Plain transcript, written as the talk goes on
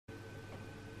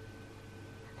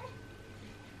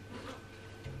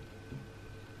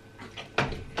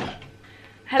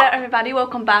Hello everybody,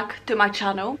 welcome back to my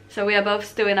channel. So we are both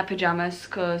still in our pajamas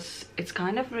because it's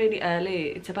kind of really early.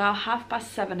 It's about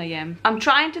 7:30 a.m. I'm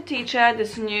trying to teach her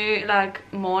this new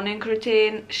morning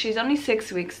routine. She's only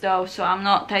 6 weeks though, so I'm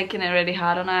not taking it really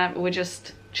hard on her. We're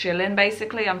just chilling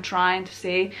basically. I'm trying to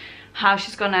see how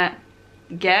she's gonna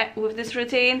get with this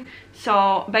routine.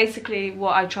 So basically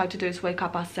what I try to do is wake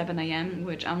up at 7 a.m,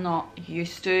 which I'm not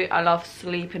used to. I love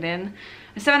sleeping in.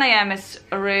 7 a.m. is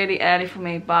really early for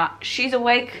me, but she's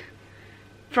awake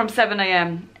from 7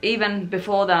 a.m. even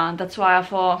before that. That's why I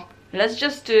thought let's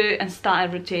just do and start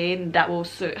a routine that will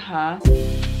suit her.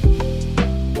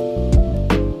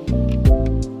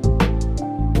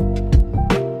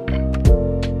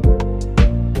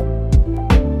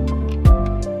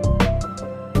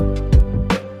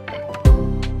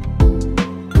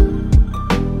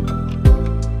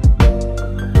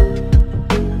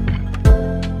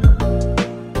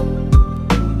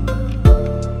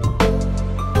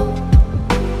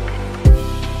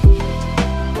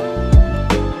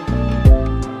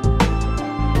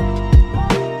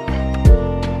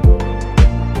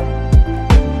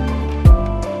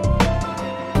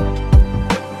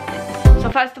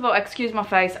 First of all, excuse my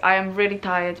face, I am really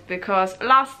tired because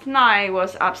last night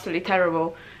was absolutely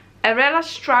terrible. Arella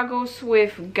struggles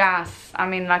with gas, I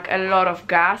mean like a lot of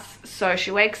gas, so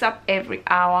she wakes up every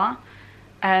hour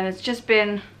and it's just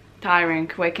been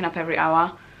tiring waking up every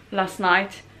hour last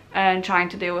night and trying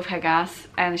to deal with her gas,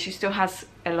 and she still has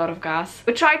a lot of gas.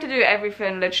 We try to do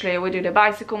everything literally. We do the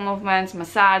bicycle movements,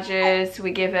 massages,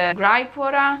 we give her gripe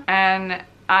water, and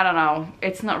I don't know,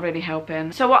 it's not really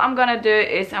helping. So what I'm gonna do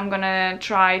is I'm gonna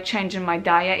try changing my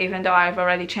diet, even though I've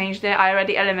already changed it. I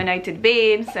already eliminated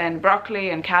beans and broccoli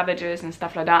and cabbages and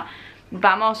stuff like that, but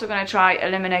I'm also gonna try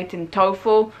eliminating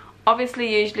tofu.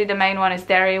 Obviously usually the main one is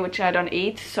dairy, which I don't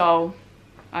eat, so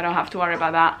I don't have to worry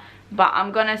about that, but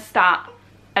I'm gonna start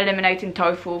eliminating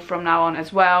tofu from now on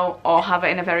as well, or have it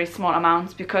in a very small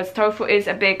amounts, because tofu is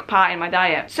a big part in my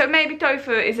diet. So maybe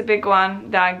tofu is a big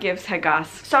one that gives her gas.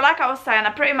 So like I was saying, I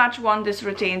pretty much want this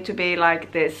routine to be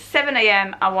like this. 7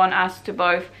 a.m. I want us to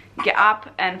both get up,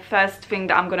 and first thing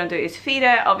that I'm gonna do is feed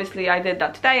her. Obviously I did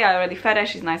that today, I already fed her,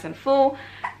 she's nice and full.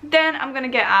 Then I'm gonna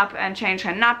get up and change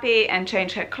her nappy and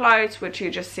change her clothes, which you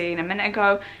just seen a minute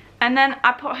ago, and then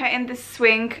I put her in this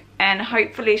swing and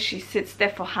hopefully she sits there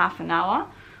for half an hour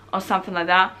or something like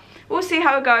that. We'll see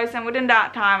how it goes, and within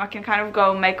that time I can kind of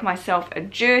go make myself a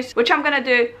juice, which I'm gonna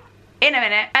do in a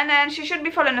minute, and then she should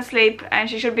be falling asleep and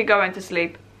she should be going to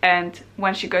sleep, and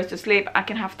when she goes to sleep I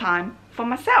can have time for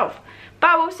myself.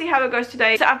 But we'll see how it goes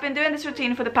today. So I've been doing this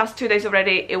routine for the past 2 days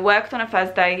already. It worked on the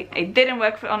first day, it didn't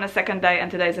work on the second day,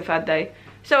 and today's the third day,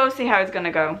 so we'll see how it's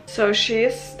gonna go. So she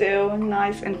is still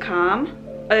nice and calm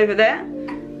over there.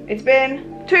 It's been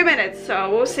 2 minutes, so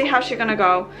we'll see how she's gonna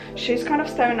go. She's kind of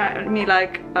staring at me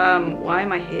like, why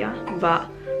am I here? But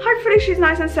hopefully she's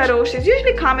nice and settled. She's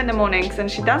usually calm in the mornings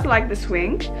and she does like the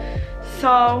swing.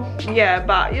 So yeah,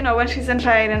 but you know, when she's in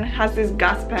pain and has this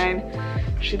gas pain,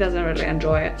 she doesn't really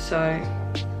enjoy it, so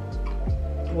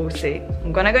we'll see.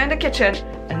 I'm gonna go in the kitchen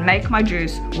and make my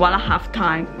juice while I have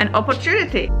time and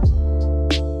opportunity.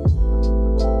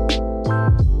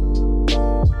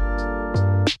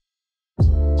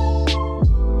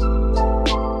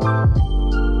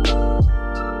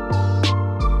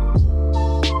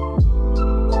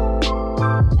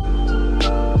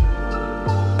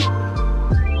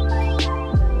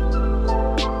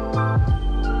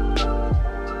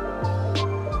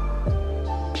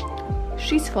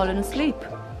 She's fallen asleep.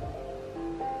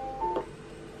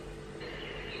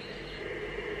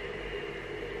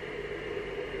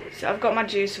 So I've got my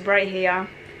juice right here.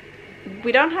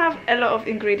 We don't have a lot of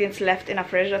ingredients left in our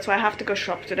fridge, that's why I have to go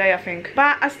shop today, I think.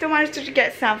 But I still managed to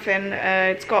get something.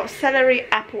 It's got celery,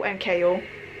 apple and kale.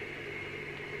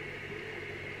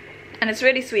 And it's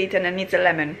really sweet and it needs a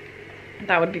lemon.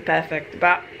 That would be perfect,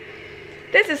 but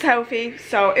this is healthy,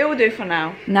 so it will do for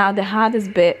now. Now the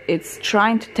hardest bit is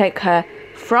trying to take her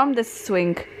from the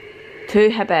swing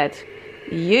to her bed.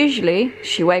 Usually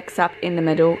she wakes up in the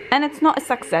middle and it's not a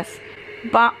success,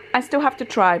 but I still have to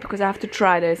try, because I have to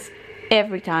try this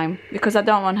every time, because I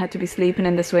don't want her to be sleeping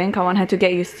in the swing. I want her to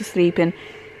get used to sleeping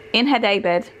in her day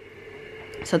bed.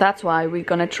 So that's why we're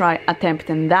gonna try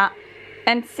attempting that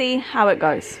and see how it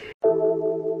goes.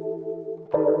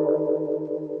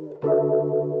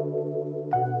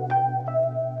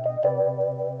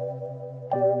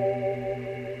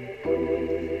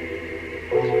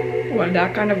 Well,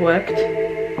 that kind of worked,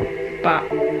 but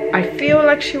I feel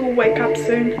like she will wake up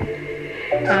soon.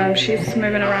 She's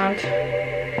moving around,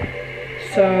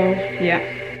 so yeah.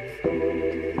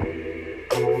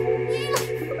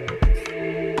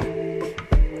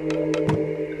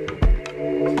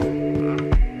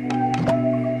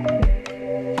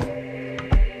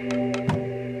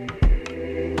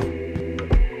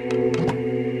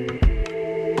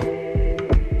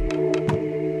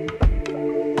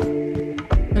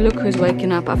 Look who's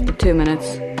waking up after 2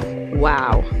 minutes.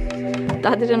 Wow.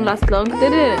 That didn't last long,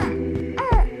 did it?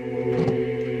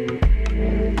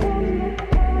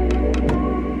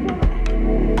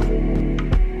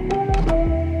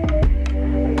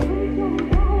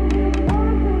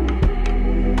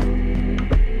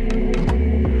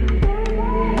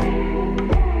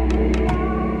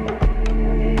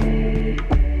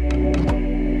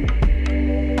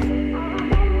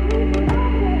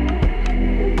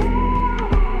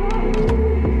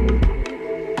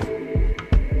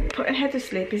 To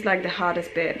sleep is like the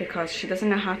hardest bit because she doesn't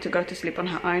know how to go to sleep on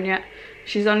her own yet.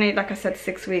 She's only, like I said,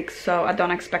 6 weeks, so I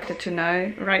don't expect her to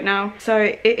know right now. So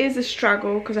it is a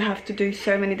struggle because I have to do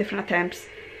so many different attempts,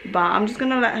 but I'm just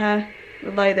gonna let her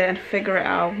lay there and figure it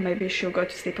out. Maybe she'll go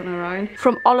to sleep on her own.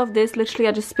 From all of this, literally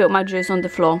I just spilled my juice on the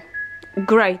floor.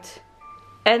 Great.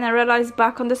 And I realized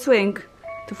back on the swing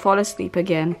to fall asleep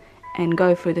again and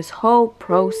go through this whole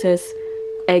process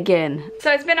again.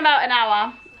 So it's been about an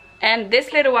hour. And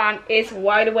this little one is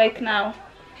wide awake now.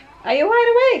 Are you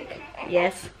wide awake?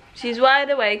 Yes. She's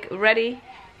wide awake, ready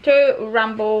to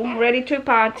rumble, ready to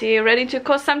party, ready to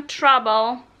cause some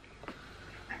trouble.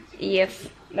 Yes.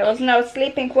 There was no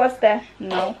sleeping, was there?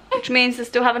 No. Which means I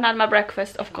still haven't had my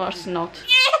breakfast. Of course not.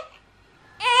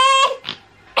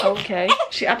 Okay.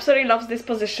 She absolutely loves this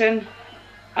position.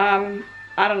 I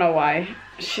don't know why.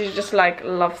 She just like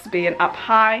loves being up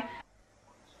high.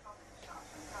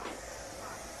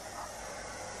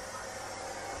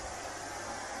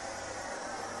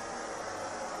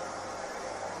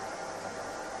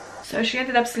 So she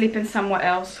ended up sleeping somewhere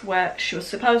else where she was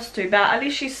supposed to, but at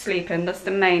least she's sleeping, that's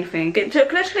the main thing. It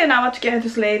took literally an hour to get her to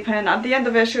sleep, and at the end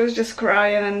of it she was just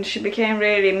crying and she became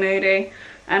really moody.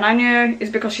 And I knew it's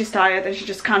because she's tired and she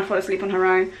just can't fall asleep on her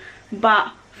own.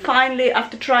 But finally,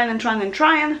 after trying and trying and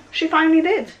trying, she finally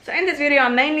did. So in this video I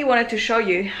mainly wanted to show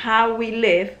you how we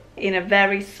live in a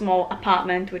very small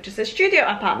apartment, which is a studio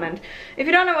apartment. If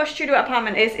you don't know what a studio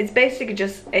apartment is, it's basically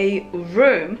just a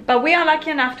room. But we are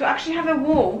lucky enough to actually have a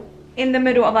wall in the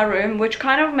middle of our room, which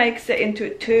kind of makes it into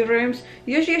 2 rooms.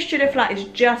 Usually a studio flat is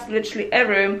just literally a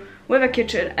room with a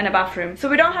kitchen and a bathroom. So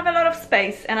we don't have a lot of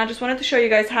space, and I just wanted to show you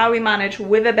guys how we manage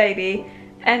with a baby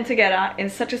and together in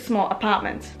such a small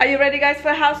apartment. Are you ready guys for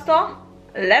a house tour?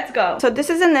 Let's go. So this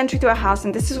is an entry to a house,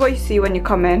 and this is what you see when you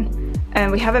come in. And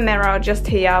we have a mirror just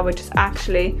here, which is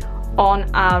actually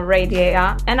on our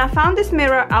radiator. And I found this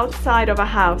mirror outside of a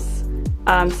house.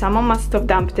 Someone must have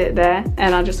dumped it there,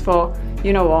 and I just thought,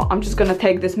 you know what, I'm just gonna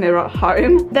take this mirror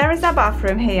home. There is a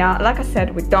bathroom here. Like I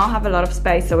said, we don't have a lot of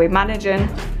space, so we're managing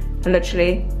to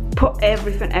literally put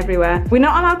everything everywhere. We're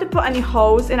not allowed to put any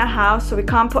holes in a house, so we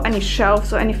can't put any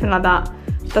shelves or anything like that.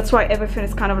 That's why everything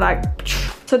is kind of like...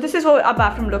 So this is what our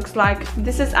bathroom looks like.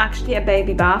 This is actually a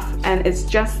baby bath, and it's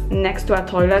just next to our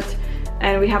toilet.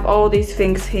 And we have all these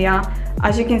things here.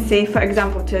 As you can see, for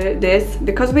example, to this,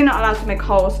 because we're not allowed to make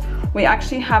holes, we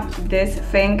actually have this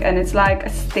thing, and it's like a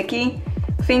sticky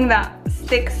thing that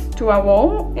sticks to a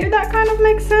wall, if that kind of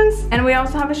makes sense. And we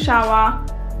also have a shower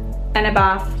and a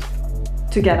bath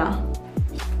together.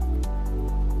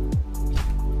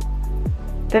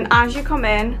 Then as you come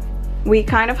in, we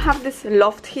kind of have this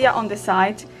loft here on the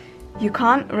side. You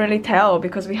can't really tell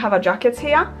because we have our jackets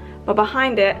here, but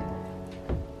behind it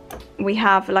we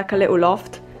have like a little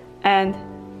loft. And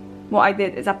what I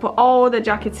did is I put all the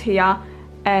jackets here,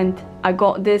 and I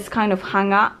got this kind of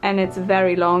hanger, and it's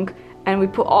very long, and we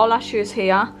put all our shoes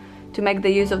here to make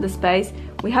the use of the space.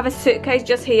 We have a suitcase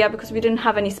just here because we didn't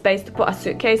have any space to put a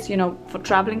suitcase, you know, for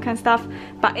traveling and stuff.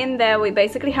 But in there we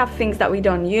basically have things that we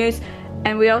don't use.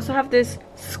 And we also have this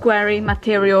squarey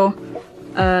material,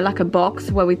 like a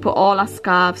box where we put all our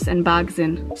scarves and bags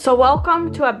in. So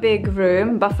welcome to a big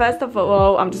room, but first of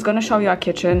all I'm just gonna show you our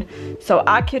kitchen. So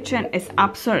our kitchen is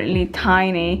absolutely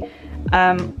tiny,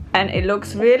 and it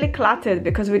looks really cluttered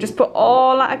because we just put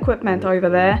all our equipment over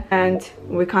there, and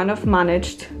we kind of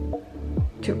managed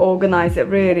to organize it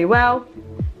really well.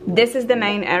 This is the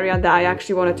main area that I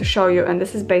actually wanted to show you, and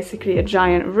this is basically a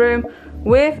giant room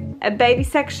with a baby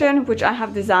section which I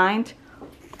have designed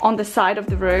on the side of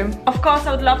the room. Of course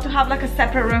I would love to have like a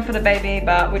separate room for the baby,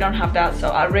 but we don't have that, so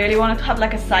I really wanted to have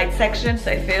like a side section so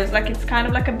it feels like it's kind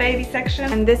of like a baby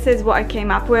section. And this is what I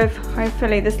came up with.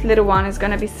 Hopefully this little one is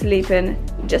gonna be sleeping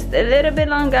just a little bit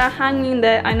longer, hanging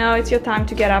there. I know it's your time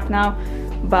to get up now,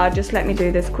 but just let me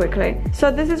do this quickly.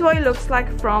 So this is what it looks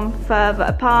like from further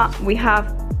apart. We have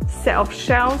a set of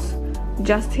shelves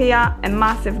just here, a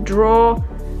massive drawer,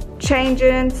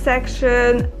 changing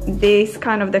section, these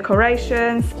kind of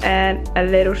decorations, and a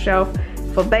little shelf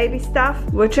for baby stuff.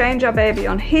 We'll change our baby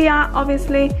on here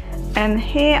obviously, and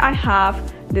here I have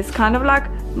this kind of like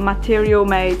material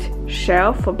made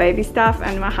shelf for baby stuff,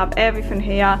 and I have everything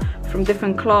here from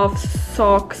different cloths,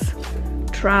 socks,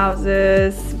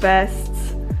 trousers,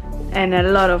 vests, and a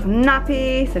lot of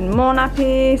nappies and more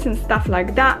nappies and stuff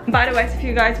like that. By the way, if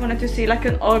you guys wanted to see like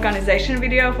an organization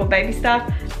video for baby stuff,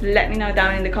 let me know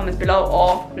down in the comments below,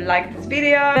 or like this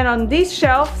video. And on these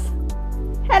shelves,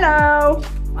 hello,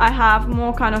 I have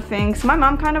more kind of things. My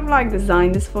mom kind of like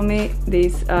designed this for me,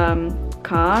 these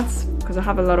cards, because I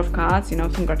have a lot of cards, you know,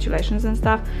 congratulations and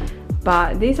stuff.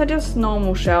 But these are just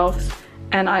normal shelves,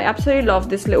 and I absolutely love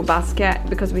this little basket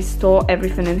because we store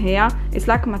everything in here. It's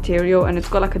like a material, and it's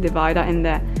got like a divider in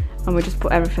there, and we just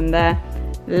put everything there,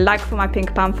 like for my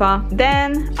Pink Panther.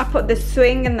 Then I put this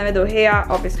swing in the middle here.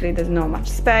 Obviously there's not much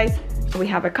space. We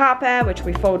have a carpet which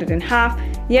we folded in half.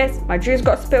 Yes, my juice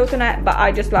got spilled on it, but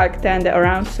I just like turned it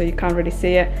around so you can't really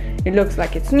see it. It looks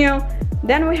like it's new.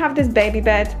 Then we have this baby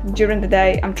bed during the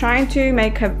day. I'm trying to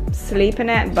make her sleep in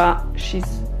it, but she's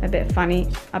a bit funny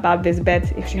about this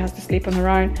bed if she has to sleep on her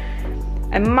own.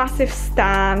 A massive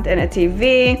stand and a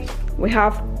TV. We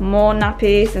have more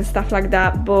nappies and stuff like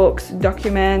that, books,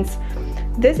 documents.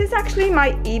 This is actually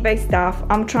my eBay stuff.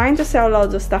 I'm trying to sell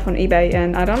loads of stuff on eBay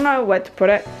and I don't know where to put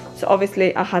it. So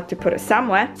obviously I had to put it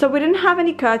somewhere. So we didn't have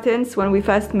any curtains when we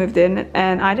first moved in,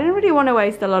 and I didn't really want to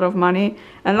waste a lot of money.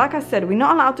 And like I said, we're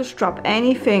not allowed to strap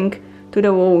anything to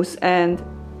the walls, and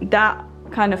that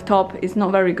kind of top is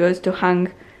not very good to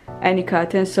hang any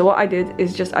curtains. So what I did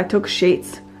is just I took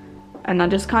sheets and I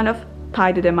just kind of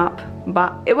tidied them up,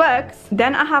 but it works.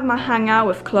 Then I have my hanger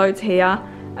with clothes here,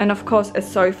 and of course a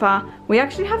sofa. We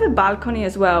actually have a balcony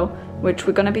as well, which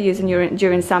we're gonna be using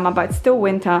during summer, but it's still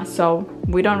winter, so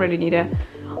we don't really need it.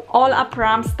 All our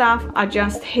pram stuff are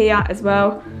just here as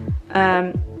well.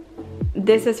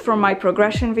 This is from my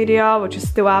progression video, which is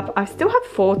still up. I still have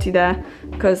 40 there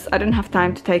because I didn't have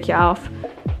time to take it off.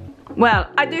 Well,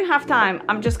 I do have time,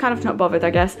 I'm just kind of not bothered,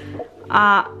 I guess.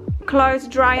 Clothes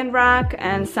drying rack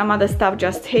and some other stuff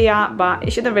just here, but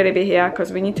it shouldn't really be here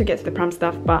because we need to get to the pram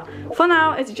stuff, but for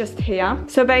now it's just here.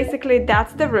 So basically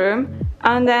that's the room,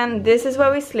 and then this is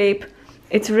where we sleep.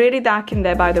 It's really dark in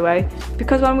there, by the way,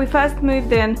 because when we first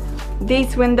moved in,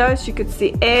 these windows you could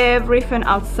see everything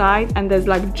outside, and there's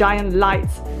like giant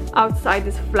lights outside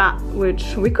this flat,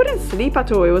 which we couldn't sleep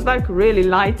at all. It was like really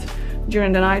light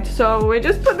during the night, so we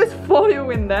just put this foil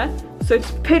in there, so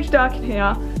it's pitch dark in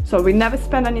here. So we never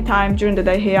spend any time during the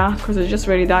day here because it's just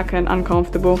really dark and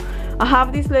uncomfortable. I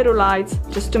have these little lights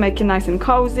just to make it nice and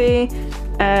cozy,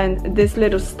 and this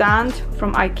little stand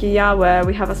from IKEA where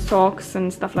we have a socks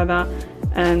and stuff like that,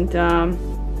 and a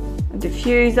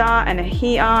diffuser and a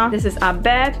heater. This is our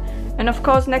bed, and of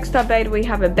course next to our bed we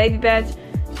have a baby bed.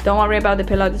 Don't worry about the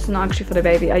pillow, this is not actually for the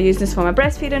baby. I use this for my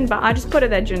breastfeeding, but I just put it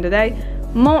there during the day.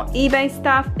 More eBay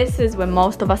stuff. This is where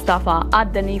most of our stuff are,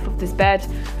 underneath of this bed.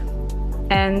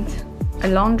 And a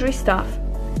laundry stuff.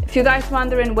 If you guys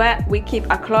wondering where we keep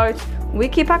our clothes, we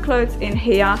keep our clothes in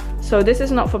here. So this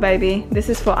is not for baby, this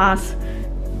is for us.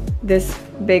 This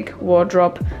big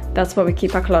wardrobe, that's where we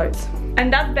keep our clothes.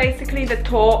 And that's basically the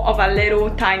tour of our little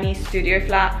tiny studio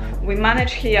flat. We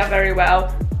manage here very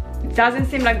well. It doesn't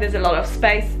seem like there's a lot of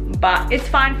space, but it's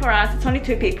fine for us. It's only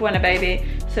 2 people and a baby,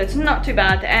 so it's not too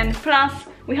bad. And plus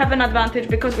we have an advantage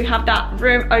because we have that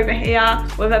room over here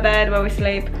with a bed where we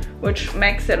sleep, which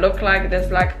makes it look like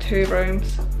there's like 2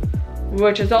 rooms,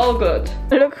 which is all good.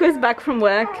 Look who's back from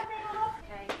work.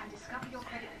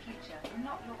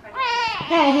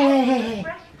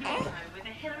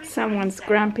 Someone's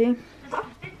grumpy.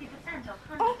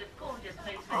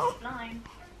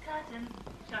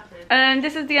 And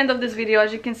this is the end of this video.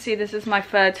 As you can see, this is my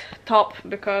 3rd top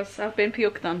because I've been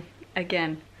puked on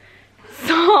again.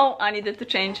 So I needed to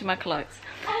change my clothes.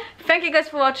 Thank you guys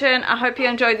for watching. I hope you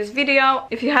enjoyed this video.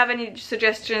 If you have any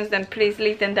suggestions, then please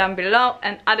leave them down below.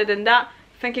 And other than that,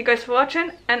 thank you guys for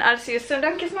watching, and I'll see you soon.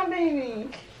 Don't kiss my baby.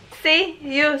 See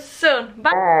you soon.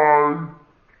 Bye.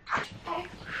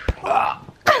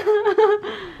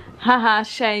 Haha,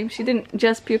 shame. She didn't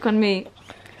just puke on me,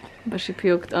 but she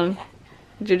puked on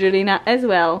Jugelina as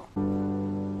well.